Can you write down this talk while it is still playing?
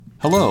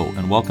Hello,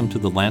 and welcome to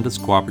the Landis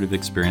Cooperative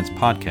Experience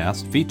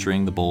podcast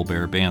featuring the Bull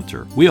Bear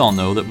Banter. We all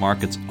know that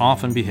markets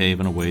often behave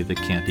in a way that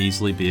can't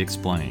easily be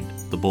explained.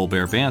 The Bull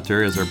Bear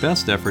Banter is our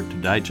best effort to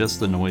digest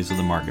the noise of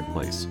the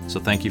marketplace. So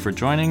thank you for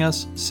joining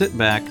us. Sit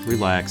back,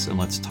 relax, and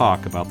let's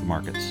talk about the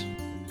markets.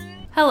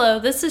 Hello,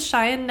 this is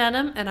Cheyenne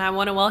Denham, and I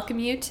want to welcome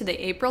you to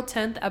the April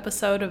 10th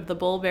episode of the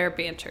Bull Bear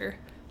Banter.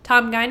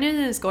 Tom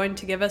Guinan is going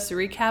to give us a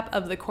recap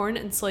of the corn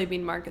and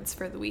soybean markets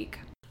for the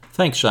week.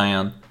 Thanks,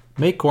 Cheyenne.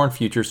 May corn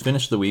futures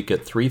finished the week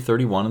at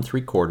 $3.31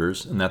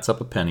 3/4, and that's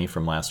up a penny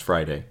from last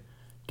Friday.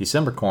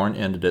 December corn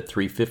ended at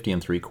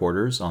 $3.50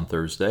 3/4 on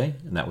Thursday,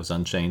 and that was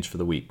unchanged for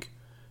the week.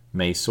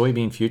 May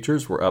soybean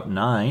futures were up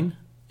 9,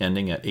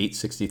 ending at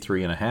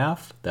 $8.63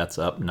 1/2. That's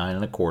up 9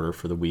 1/4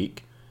 for the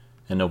week.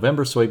 And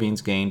November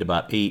soybeans gained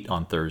about 8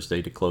 on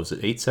Thursday to close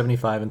at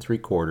 $8.75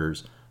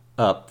 3/4,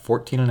 up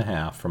 14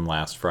 1/2 from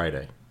last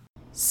Friday.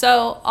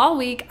 So, all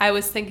week I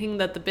was thinking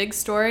that the big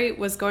story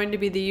was going to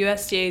be the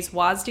USDA's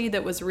WASDE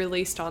that was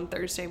released on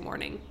Thursday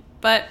morning.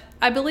 But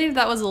I believe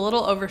that was a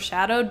little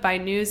overshadowed by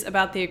news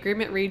about the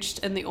agreement reached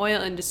in the oil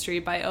industry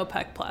by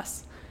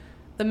OPEC+.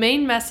 The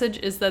main message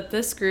is that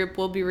this group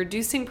will be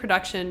reducing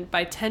production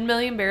by 10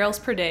 million barrels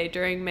per day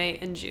during May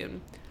and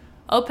June.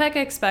 OPEC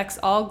expects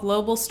all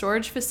global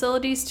storage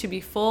facilities to be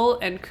full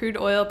and crude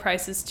oil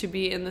prices to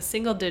be in the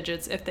single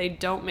digits if they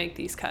don't make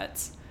these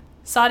cuts.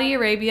 Saudi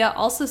Arabia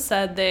also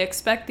said they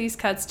expect these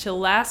cuts to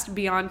last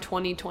beyond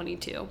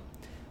 2022.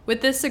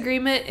 With this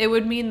agreement, it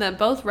would mean that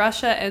both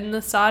Russia and the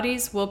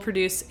Saudis will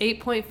produce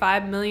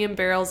 8.5 million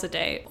barrels a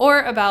day,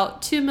 or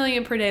about 2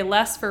 million per day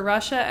less for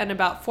Russia and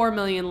about 4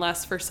 million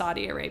less for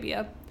Saudi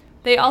Arabia.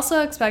 They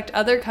also expect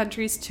other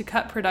countries to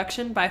cut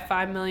production by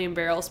 5 million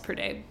barrels per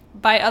day.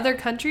 By other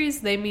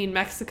countries, they mean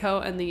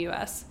Mexico and the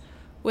US.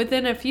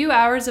 Within a few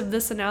hours of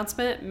this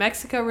announcement,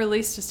 Mexico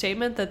released a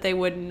statement that they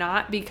would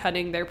not be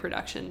cutting their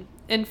production.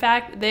 In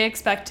fact, they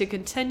expect to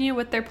continue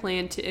with their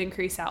plan to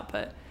increase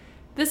output.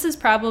 This is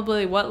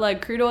probably what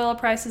led crude oil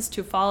prices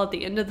to fall at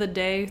the end of the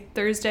day,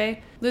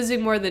 Thursday,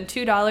 losing more than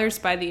 $2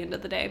 by the end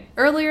of the day.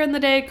 Earlier in the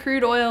day,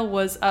 crude oil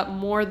was up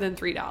more than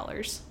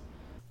 $3.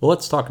 Well,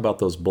 let's talk about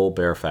those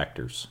bull-bear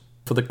factors.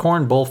 For the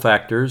corn bull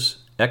factors,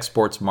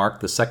 exports marked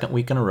the second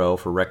week in a row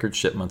for record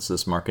shipments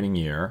this marketing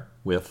year,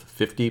 with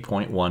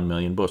 50.1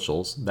 million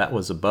bushels. That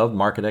was above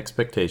market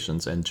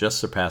expectations and just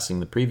surpassing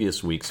the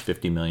previous week's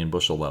 50 million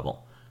bushel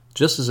level.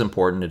 Just as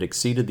important, it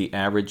exceeded the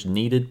average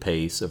needed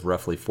pace of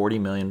roughly 40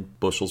 million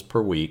bushels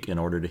per week in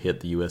order to hit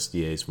the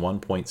USDA's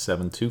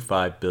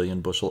 1.725 billion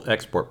bushel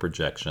export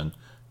projection,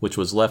 which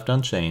was left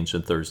unchanged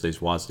in Thursday's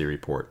WASDE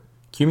report.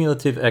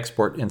 Cumulative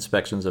export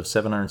inspections of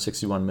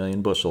 761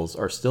 million bushels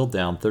are still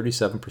down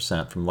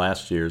 37% from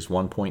last year's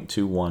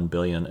 1.21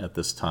 billion at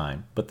this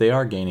time, but they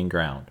are gaining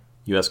ground.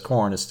 U.S.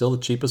 corn is still the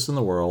cheapest in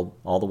the world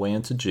all the way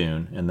into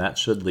June, and that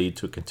should lead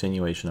to a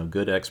continuation of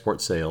good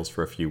export sales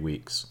for a few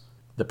weeks.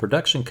 The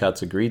production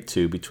cuts agreed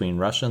to between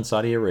Russia and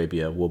Saudi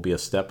Arabia will be a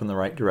step in the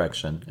right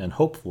direction and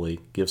hopefully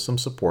give some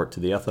support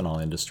to the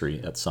ethanol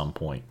industry at some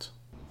point.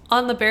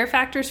 On the bear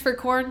factors for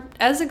corn,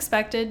 as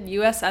expected,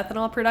 U.S.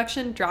 ethanol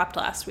production dropped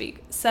last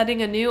week,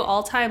 setting a new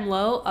all-time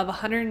low of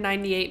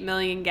 198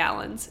 million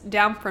gallons,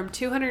 down from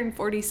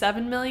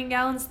 247 million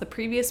gallons the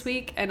previous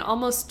week and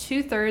almost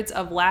two-thirds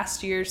of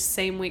last year's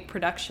same-week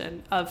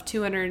production of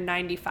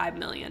 295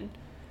 million.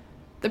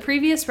 The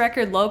previous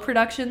record low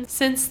production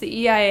since the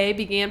EIA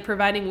began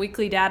providing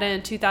weekly data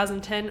in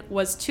 2010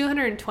 was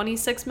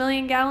 226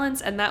 million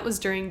gallons, and that was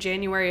during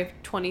January of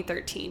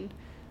 2013.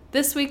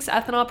 This week's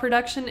ethanol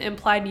production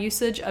implied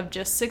usage of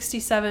just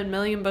 67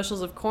 million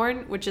bushels of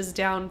corn, which is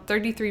down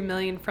 33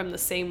 million from the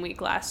same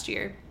week last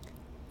year.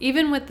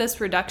 Even with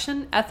this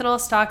reduction, ethanol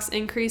stocks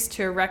increased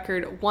to a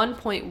record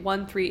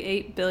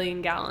 1.138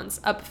 billion gallons,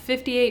 up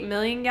 58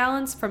 million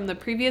gallons from the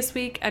previous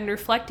week and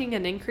reflecting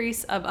an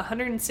increase of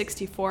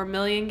 164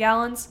 million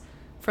gallons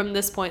from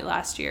this point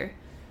last year.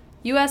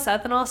 U.S.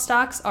 ethanol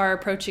stocks are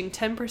approaching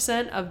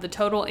 10% of the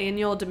total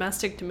annual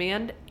domestic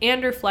demand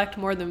and reflect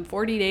more than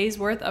 40 days'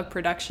 worth of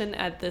production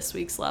at this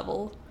week's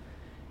level.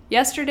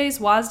 Yesterday's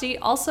WASDE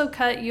also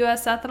cut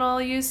U.S.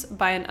 ethanol use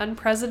by an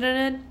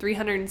unprecedented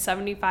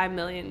 375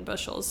 million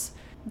bushels.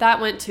 That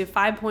went to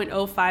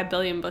 5.05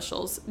 billion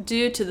bushels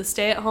due to the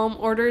stay-at-home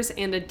orders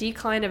and a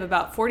decline of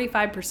about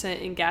 45%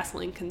 in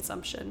gasoline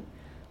consumption.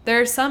 There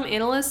are some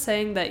analysts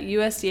saying that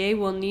USDA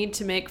will need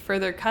to make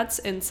further cuts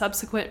in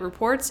subsequent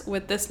reports,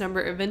 with this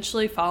number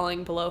eventually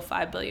falling below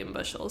 5 billion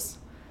bushels.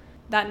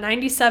 That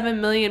 97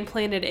 million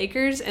planted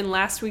acres in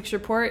last week's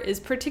report is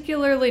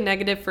particularly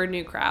negative for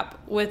new crop.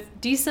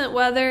 With decent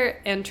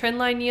weather and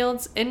trendline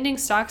yields, ending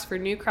stocks for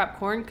new crop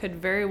corn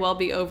could very well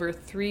be over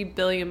 3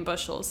 billion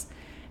bushels,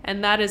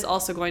 and that is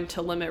also going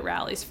to limit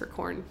rallies for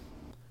corn.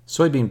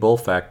 Soybean bull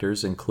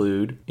factors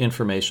include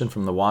information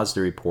from the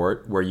WASDE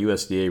report, where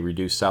USDA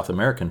reduced South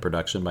American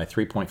production by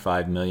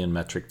 3.5 million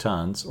metric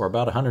tons, or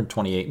about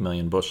 128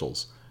 million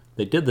bushels.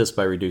 They did this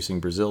by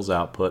reducing Brazil's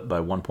output by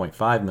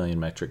 1.5 million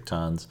metric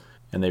tons,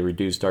 and they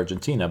reduced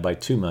Argentina by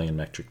 2 million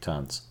metric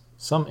tons.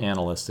 Some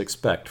analysts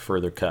expect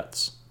further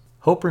cuts.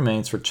 Hope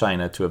remains for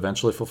China to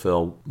eventually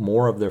fulfill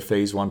more of their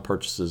Phase 1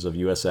 purchases of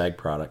U.S. ag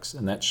products,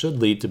 and that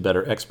should lead to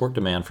better export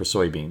demand for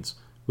soybeans.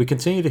 We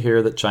continue to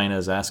hear that China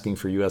is asking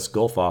for U.S.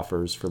 Gulf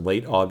offers for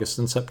late August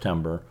and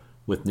September,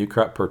 with new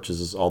crop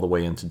purchases all the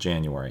way into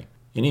January.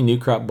 Any new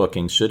crop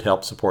bookings should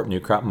help support new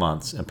crop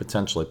months and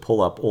potentially pull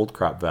up old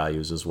crop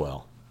values as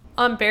well.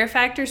 On bear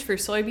factors for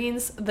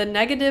soybeans, the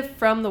negative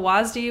from the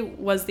WASDE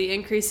was the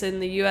increase in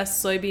the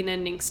U.S. soybean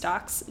ending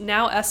stocks,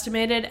 now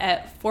estimated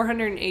at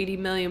 480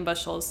 million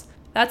bushels.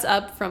 That's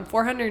up from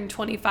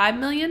 425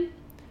 million.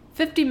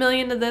 50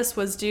 million of this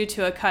was due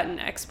to a cut in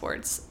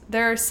exports.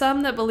 There are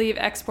some that believe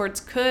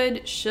exports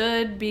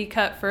should be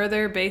cut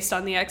further based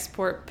on the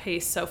export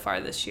pace so far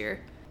this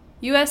year.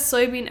 U.S.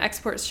 soybean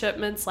export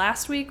shipments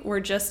last week were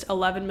just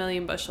 11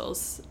 million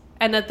bushels,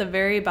 and at the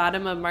very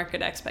bottom of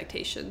market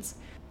expectations.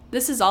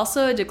 This is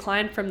also a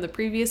decline from the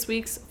previous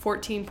week's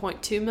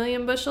 14.2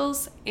 million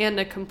bushels, and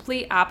a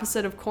complete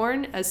opposite of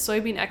corn, as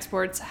soybean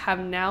exports have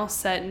now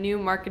set new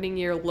marketing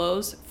year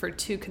lows for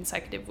 2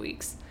 consecutive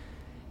weeks.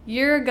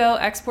 Year ago,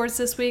 exports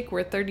this week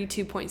were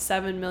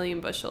 32.7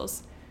 million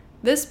bushels.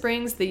 This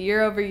brings the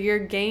year-over-year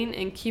gain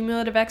in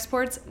cumulative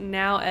exports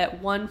now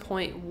at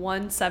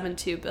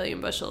 1.172 billion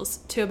bushels,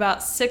 to about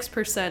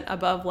 6%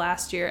 above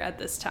last year at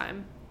this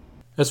time.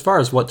 As far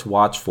as what to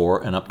watch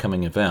for and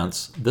upcoming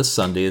events, this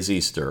Sunday is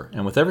Easter,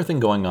 and with everything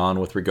going on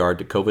with regard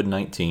to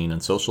COVID-19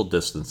 and social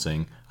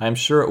distancing, I am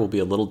sure it will be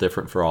a little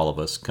different for all of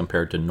us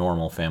compared to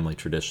normal family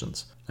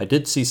traditions. I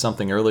did see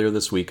something earlier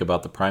this week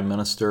about the Prime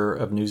Minister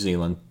of New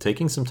Zealand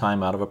taking some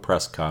time out of a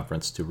press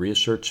conference to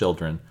reassure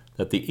children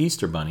that the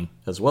Easter Bunny,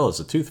 as well as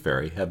the Tooth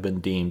Fairy, have been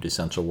deemed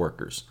essential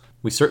workers.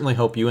 We certainly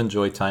hope you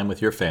enjoy time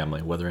with your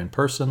family, whether in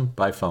person,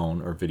 by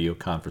phone, or video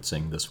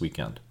conferencing this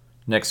weekend.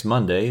 Next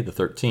Monday, the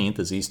 13th,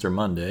 is Easter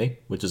Monday,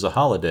 which is a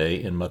holiday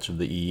in much of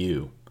the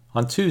EU.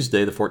 On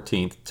Tuesday, the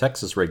 14th,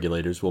 Texas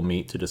regulators will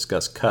meet to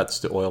discuss cuts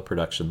to oil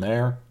production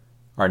there.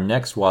 Our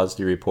next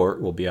WASDE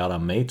report will be out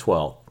on May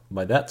 12th.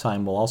 By that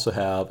time, we'll also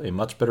have a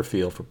much better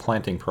feel for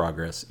planting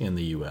progress in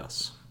the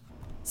U.S.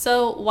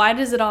 So, why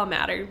does it all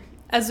matter?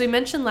 As we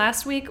mentioned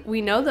last week,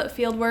 we know that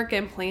fieldwork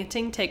and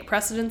planting take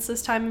precedence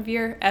this time of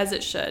year, as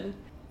it should.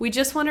 We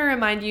just want to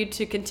remind you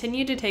to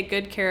continue to take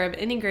good care of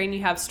any grain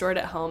you have stored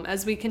at home,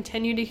 as we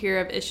continue to hear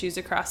of issues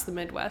across the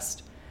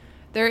Midwest.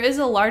 There is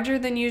a larger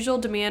than usual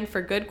demand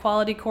for good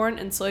quality corn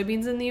and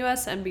soybeans in the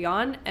U.S. and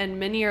beyond, and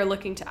many are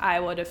looking to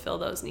Iowa to fill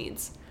those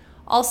needs.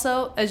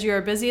 Also, as you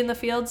are busy in the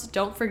fields,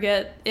 don't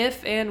forget,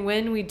 if and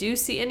when we do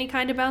see any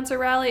kind of bounce or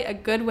rally, a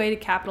good way to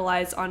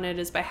capitalize on it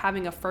is by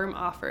having a firm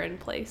offer in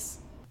place.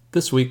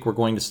 This week, we're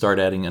going to start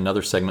adding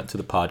another segment to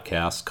the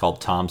podcast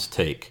called Tom's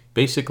Take,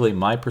 basically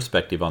my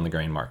perspective on the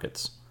grain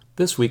markets.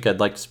 This week,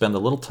 I'd like to spend a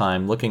little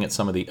time looking at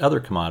some of the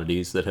other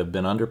commodities that have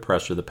been under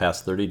pressure the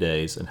past 30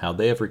 days and how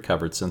they have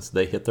recovered since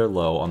they hit their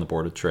low on the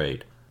Board of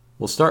Trade.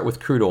 We'll start with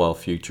crude oil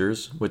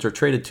futures, which are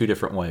traded 2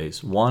 different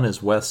ways. One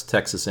is West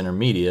Texas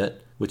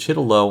Intermediate, which hit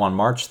a low on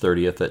March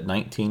 30th at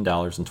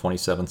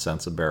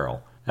 $19.27 a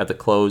barrel. At the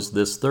close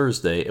this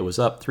Thursday, it was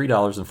up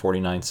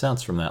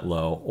 $3.49 from that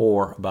low,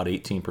 or about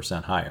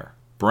 18% higher.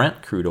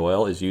 Brent crude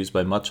oil is used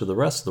by much of the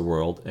rest of the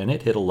world, and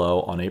it hit a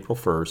low on April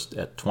 1st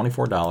at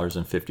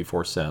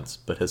 $24.54,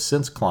 but has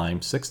since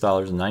climbed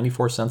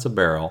 $6.94 a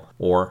barrel,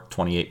 or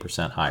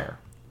 28% higher.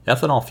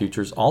 Ethanol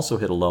futures also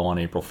hit a low on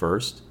April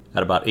 1st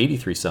at about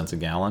 83 cents a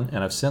gallon,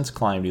 and have since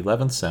climbed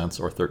 11 cents,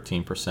 or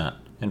 13%.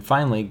 And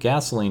finally,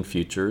 gasoline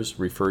futures,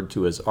 referred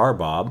to as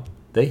RBOB,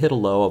 they hit a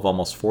low of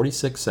almost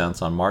 46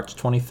 cents on March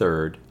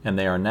 23rd, and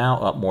they are now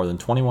up more than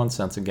 21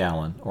 cents a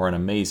gallon, or an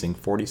amazing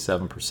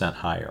 47%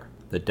 higher.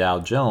 The Dow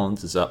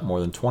Jones is up more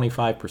than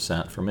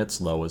 25% from its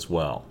low as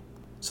well.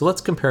 So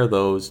let's compare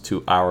those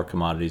to our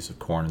commodities of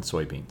corn and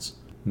soybeans.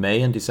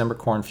 May and December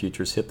corn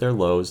futures hit their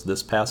lows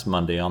this past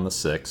Monday on the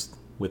 6th,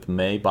 with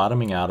May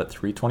bottoming out at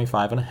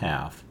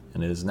 325.5,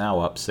 and it is now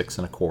up 6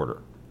 1/4.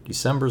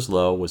 December's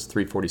low was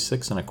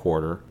 346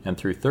 1/4, and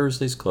through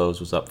Thursday's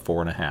close was up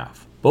 4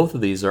 1/2. Both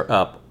of these are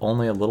up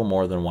only a little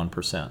more than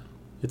 1%.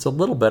 It's a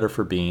little better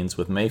for beans,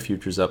 with May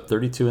futures up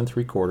 32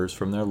 3/4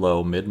 from their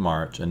low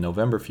mid-March, and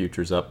November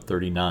futures up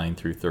 39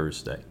 through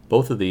Thursday.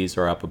 Both of these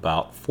are up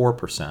about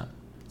 4%.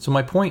 So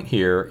my point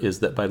here is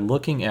that by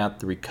looking at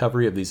the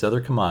recovery of these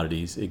other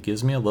commodities, it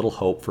gives me a little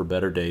hope for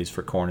better days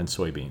for corn and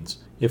soybeans.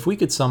 If we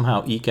could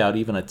somehow eke out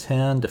even a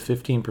 10 to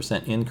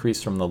 15%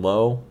 increase from the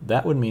low,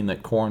 that would mean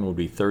that corn would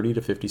be 30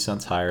 to 50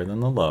 cents higher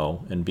than the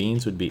low, and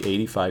beans would be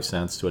 85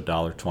 cents to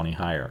 $1.20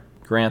 higher.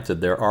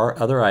 Granted, there are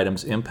other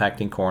items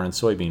impacting corn and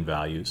soybean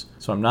values,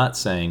 so I'm not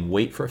saying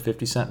wait for a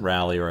 50-cent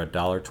rally or a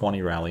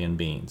 $1.20 rally in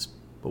beans.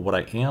 But what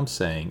I am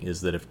saying is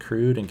that if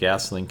crude and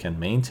gasoline can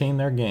maintain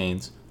their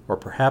gains, or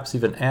perhaps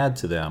even add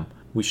to them,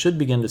 we should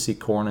begin to see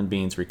corn and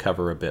beans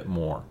recover a bit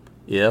more.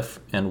 If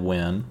and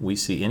when we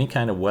see any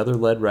kind of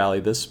weather-led rally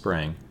this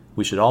spring,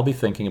 we should all be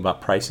thinking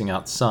about pricing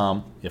out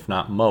some, if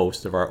not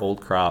most, of our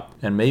old crop,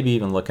 and maybe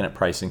even looking at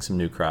pricing some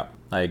new crop.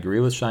 I agree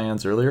with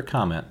Cheyenne's earlier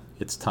comment.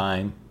 It's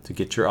time to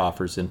get your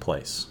offers in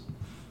place.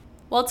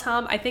 Well,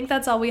 Tom, I think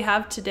that's all we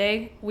have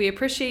today. We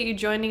appreciate you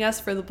joining us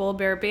for the Bull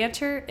Bear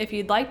Banter. If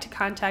you'd like to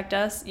contact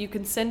us, you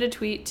can send a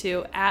tweet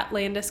to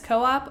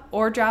 @LandisCoop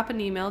or drop an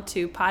email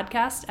to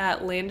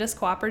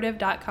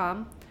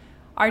podcast@landiscooperative.com.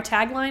 Our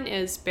tagline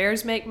is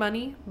Bears make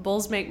money,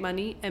 Bulls make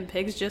money, and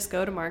pigs just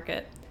go to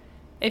market.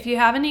 If you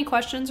have any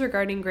questions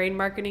regarding grain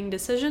marketing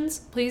decisions,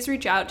 please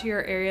reach out to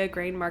your area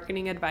grain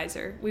marketing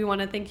advisor. We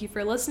want to thank you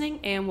for listening,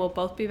 and we'll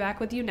both be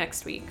back with you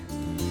next week.